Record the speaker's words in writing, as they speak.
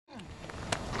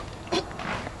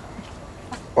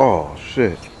Oh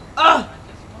shit.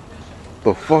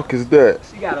 The fuck is that?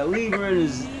 She got a lever in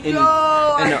his.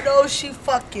 I know she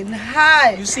fucking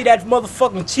hot. You see that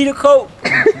motherfucking cheetah coat?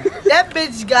 That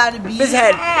bitch gotta be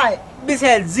hot. Bitch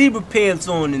had zebra pants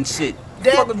on and shit.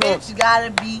 That bitch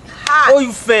gotta be hot. Oh,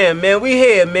 you fan, man. We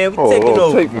here, man. We taking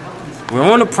over. We're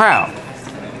on the prowl,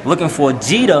 looking for a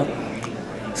cheetah/zebra.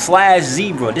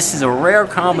 This is a rare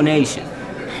combination.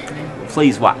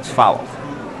 Please watch. Follow.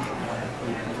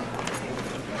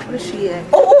 Where's she at?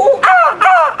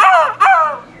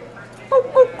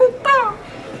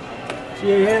 She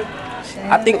ain't here?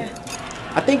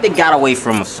 I think they got away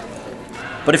from us.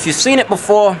 But if you've seen it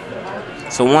before,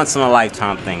 it's a once in a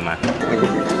lifetime thing, man.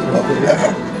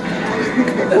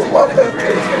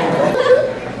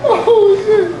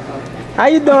 How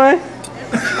you doing?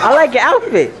 I like your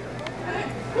outfit.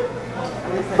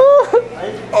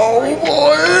 Oh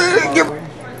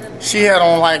boy! She had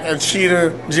on like a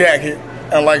cheetah jacket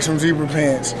and like some zebra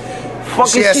pants.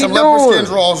 She had some leopard skin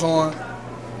drawers on.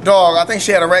 Dog, I think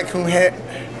she had a raccoon hat.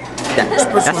 This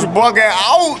bitch was bugging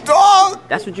out, dog.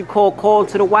 That's what you call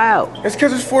to the wild. It's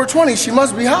because it's 420. She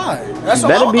must be high. That's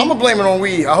I'm gonna blame it on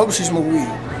weed. I hope she smoked weed.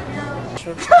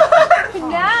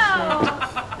 No.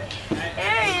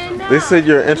 Aaron, no. They said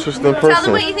you're an interesting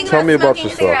person. Tell me about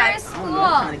yourself.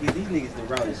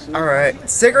 Alright,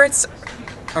 cigarettes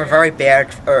are very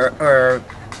bad or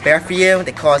bad for you.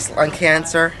 They cause lung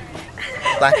cancer,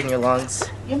 blacken your lungs.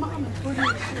 If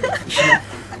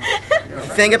you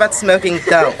think about smoking,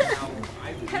 don't.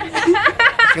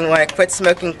 If you want to quit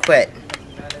smoking, quit.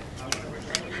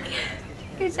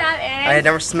 Good job, Aaron. I had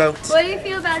never smoked. What do you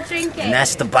feel about drinking? And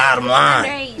that's the bottom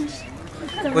line.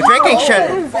 Well, drinking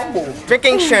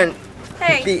shouldn't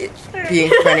be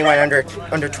for anyone under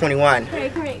 21.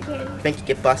 Make you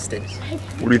get busted.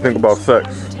 What do you think about sex?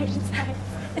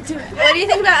 What do you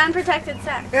think about unprotected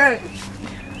sex?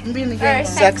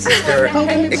 Sex is dirty.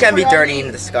 It can be dirty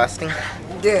and disgusting.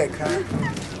 Yeah,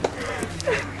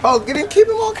 oh, keep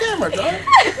him on camera, dog.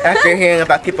 After hearing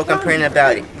about people complaining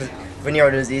about venereal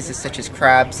diseases such as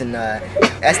crabs and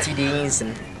STDs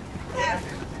and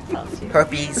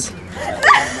herpes.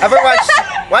 Ever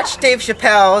watch Dave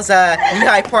Chappelle's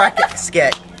Knee-High Park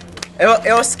skit?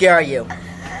 It'll scare you.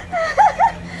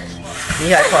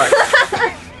 Knee-High Park.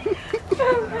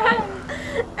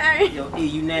 Yo, E,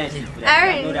 you nasty for that.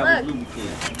 Aaron, I know that was lubricant.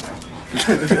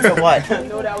 For what? I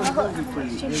know that was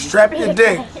lubricant. Strap your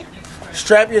dick.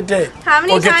 Strap your dick. How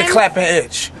many or get times? the clapping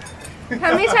itch.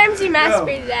 How many times do you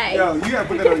masturbate a day? Yo, you gotta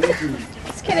put that on YouTube.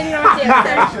 Just kidding, you don't have to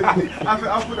answer.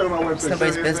 I'll put that on my website. It's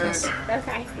nobody's business.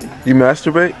 Okay. You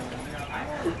masturbate?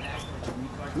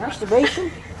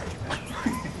 Masturbation?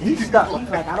 You stuck.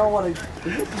 Like, I don't want to.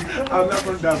 I'm not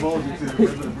gonna divulge it to you.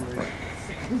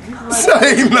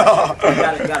 Say no.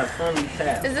 Got a firmly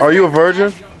tap. Are you a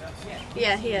virgin?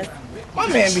 Yeah, he is. My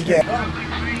man began.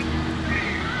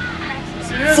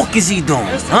 Fuck is he doing?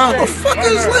 Huh? The fuck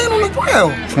is laying on the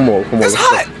ground? Come on. It's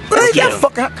hot. But it ain't Get that him.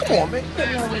 fucking hot. Come on, man.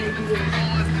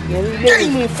 Get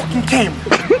him on fucking camera.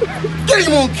 Get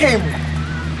him on camera.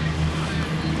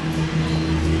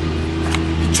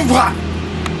 You too hot.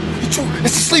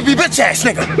 It's a sleepy bitch ass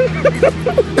nigga.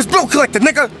 It's bill collector,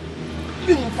 nigga.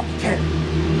 Get him on fucking camera.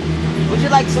 Would you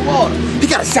like some water? He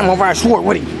got a samurai sword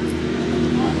with him.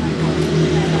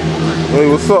 Hey,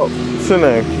 what's up? What's your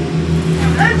name?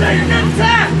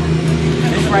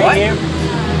 This right here.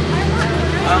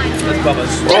 That's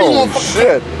Bubba's. Oh,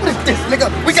 shit. What is this, nigga?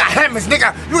 We got hammers,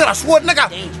 nigga. You got a sword, nigga.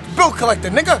 Bill collector,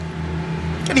 nigga.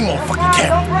 Get him on fucking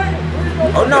camera.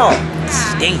 Oh no, this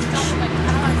is dangerous.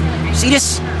 See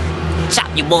this? Chop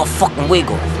your motherfucking wig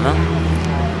off, man.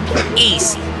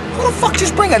 Easy. Who the fuck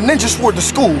just bring a ninja sword to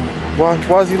school? Why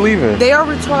is he leaving? They are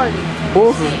retarded.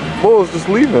 Bulls just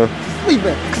leaving.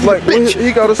 Leaving. Like, bitch,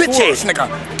 he got a sword. Bitch ass nigga.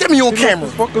 Get me on camera.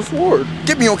 Fucking sword.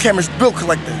 Get me on camera, bill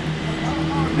collector.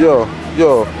 Yo.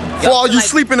 For all you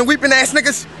sleeping and weeping ass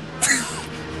niggas.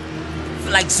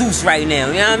 Like Zeus right now,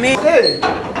 you know what I mean? Hey,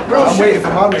 bro, I'm waiting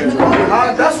for my man.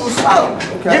 That's what's up.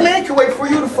 Okay. Your man can wait for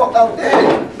you to fuck out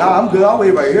there. Nah, I'm good. I'll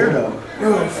wait right here though.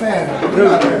 Yo, fam,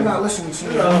 you're not listening to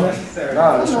me. Nah,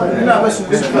 that's right. You're not listening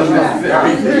to me. Don't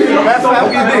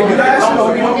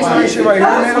be starting shit right here,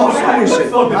 man. I'm in school and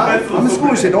shit. I'm in school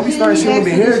and shit. Don't be starting shit over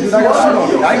here, dude. I got shit on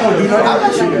me. I ain't gonna do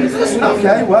nothing.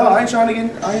 Okay, well, I ain't trying to get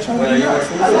nuts.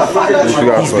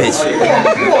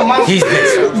 He's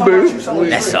bitch.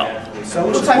 That's all. So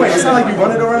wait, it's not like you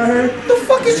running around here? The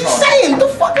fuck is you saying? The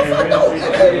fuck if I don't,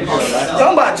 nigga? Yo,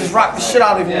 I'm about to just rock the shit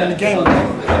out of you in the game.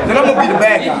 Then I'm gonna be the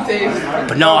bad guy.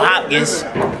 Bernard Hopkins.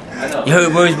 You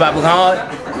heard words about Bernard?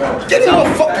 Get him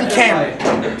on fucking camera.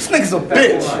 This nigga's a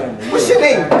bitch. What's your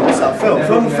name? What's up, Phil?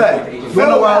 Phil the Fat. You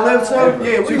know where I live, too?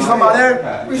 Yeah, we come out there.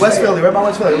 West Philly, right by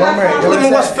West Philly. Lower Marion. I live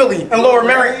in West Philly and Lower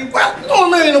Marion. Well, Lower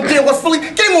Marion don't get West Philly.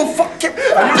 Get him on fucking camera.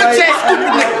 Bitch ass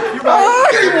stupid nigga. You right.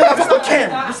 Get him on fucking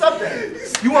camera. What's up there?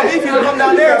 You want me to come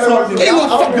down there? Get him on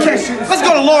fucking camera. Let's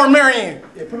go to Lower Marion.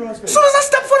 Yeah, put him on speed. As soon as I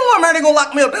step foot in Lower Marion, they gonna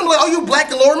lock me up. They're like, oh, you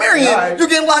black in Lower Marion. Right. You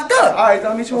getting locked up. All right,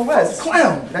 I'll meet you in West.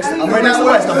 Clown. I'm right next to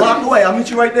West. A block away. I'll meet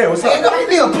you right there. What's up? Ain't gonna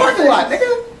be a parking lot,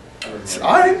 nigga.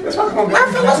 All right, let's go.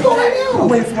 Let's go right now. I'm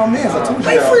waiting for my man. I told you.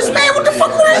 Wait for his man. What the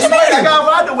fuck was That's his right. I man? got a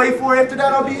ride to wait for. After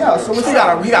that, I'll be out. So what's He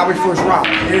up? gotta wait for his ride.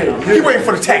 Yeah. He waiting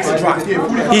for the taxi driver.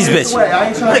 He's bitching. I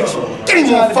ain't trying to. Get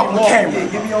him on fucking camera. Yeah,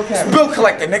 get me on camera. Bill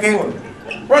collector, nigga.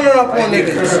 Running up on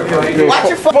niggas. Watch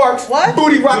your barks. What?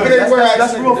 Booty rocking everywhere.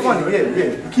 That's real funny.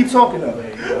 Yeah. Keep talking though.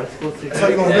 That's how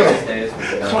you gonna do it.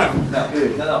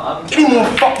 Get him on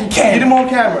fucking camera. Get him on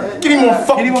camera. Get him on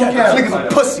fucking camera. This nigga's a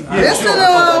pussy. Listen to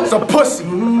him. It's a pussy.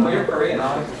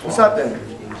 What's up then?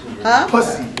 Huh?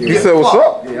 Pussy. He said, what's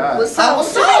up? Yeah, all right. What's up?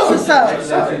 What's up? What's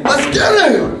up? Let's get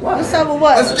it. What's up with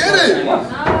what? Let's get it.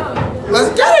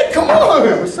 Let's get it. Come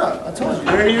on. What's up? I told you.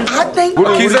 I think.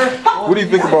 What do you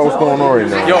think about what's going on right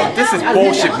now? Yo, this is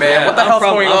bullshit, man. What the hell's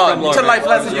going on? It's a life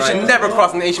lesson. You should never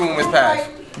cross an Asian woman's path.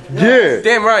 Yeah.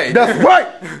 Damn right. That's right.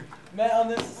 That's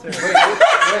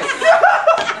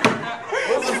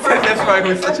right.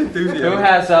 With such enthusiasm. Who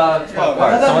has cards?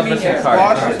 Someone's missing a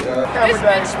card. This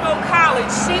bitch spelled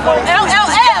college.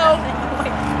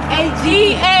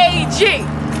 C-O-L-L-L-A-G-A-G.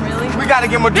 We gotta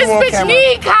get him a This duo on bitch camera.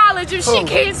 need college if she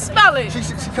can't spell it.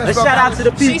 Let's shout out to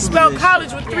the people. She spelled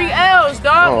college with 3 L's,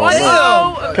 dog. Oh, One man.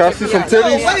 O. Can I see some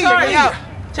titties?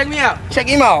 Check me out. Check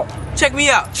him out. Check me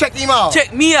out. Check him out.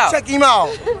 Check me out. Check him out.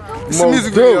 It's a Most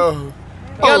music dope. video.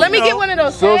 Yo, let me get one of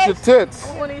those. Social tits.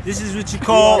 This is what you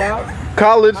call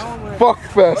College fuck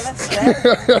fest.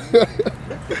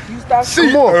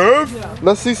 Come on.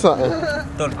 Let's see something.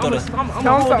 I'm gonna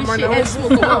hold this shit as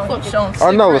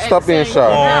I know. Let's stop being shy.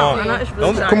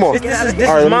 Come on. This is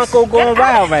Montco going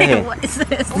wild right here.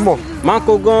 Come on.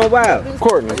 Montco going wild.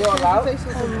 Courtney.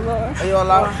 Are you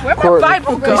allowed? Where my Courtney.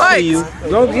 Bible go? See you.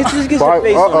 Don't just get your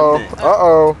face on the thing.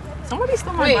 Uh-oh. Somebody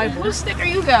stole my Bible. What sticker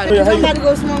you got? I'm about to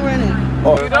go smoke right now.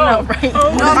 No, right? No,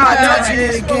 I'm not touching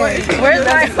it again. Where's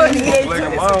my hoodie?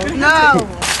 No.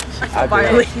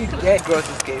 Girls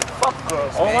is gay. Fuck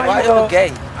girls, man. Why you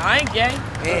gay? I ain't gay.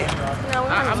 Yeah.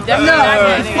 I'm definitely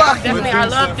not gay. Definitely, I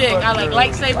love dick. I like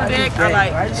lightsaber dick. I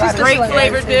like grape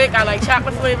flavored dick. I like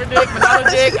chocolate flavored dick. Vanilla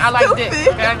dick. I like dick.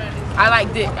 Okay. I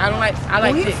like dick. I don't like. I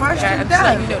like dick. Okay? I'm just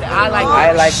letting you know that I like.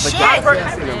 I like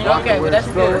vagina. Okay, well that's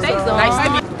good. Nice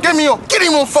to meet you. Get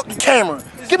him on fucking camera.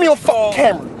 Get me on fucking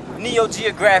camera. Neo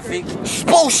Geographic. It's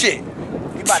bullshit.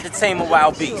 We about to tame a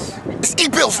wild beast. It's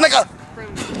E-bills, nigga.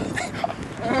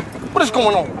 What is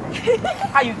going on?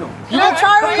 How you doing? Can I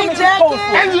try on your jacket?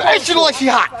 And she look like she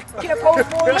hot.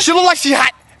 She look like she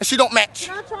hot, and she don't match.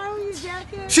 Can I try on your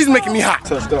jacket? She's making me hot.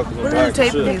 What are you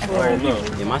taping me for?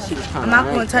 Yeah, my shit is kind of. I'm not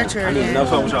going to touch her again. That's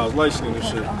how I was licensing and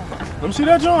shit. Let me see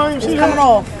that joint. I ain't see It's that. coming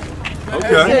off.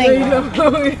 Okay.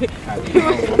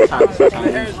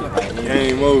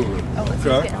 Game over.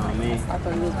 Okay.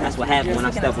 That's what happened when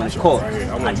I stepped on the court.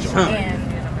 I just hung.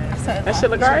 That shit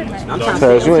look alright. I'm trying to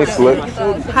Taz, you ain't slick.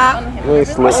 Huh? You ain't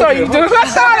slick. I saw you do. I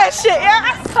saw that shit. Yeah,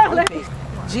 I saw that.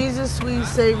 Jesus, sweet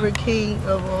Savior, King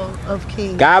of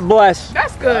kings. God bless.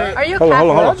 That's good. Are you Hold on.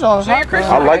 Are you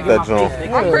Christian? I like that joint.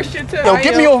 I'm Christian too. Yo,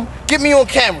 get me on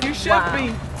camera. You should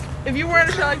be. If you weren't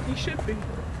a child, you should be.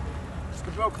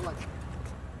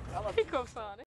 He co-signed.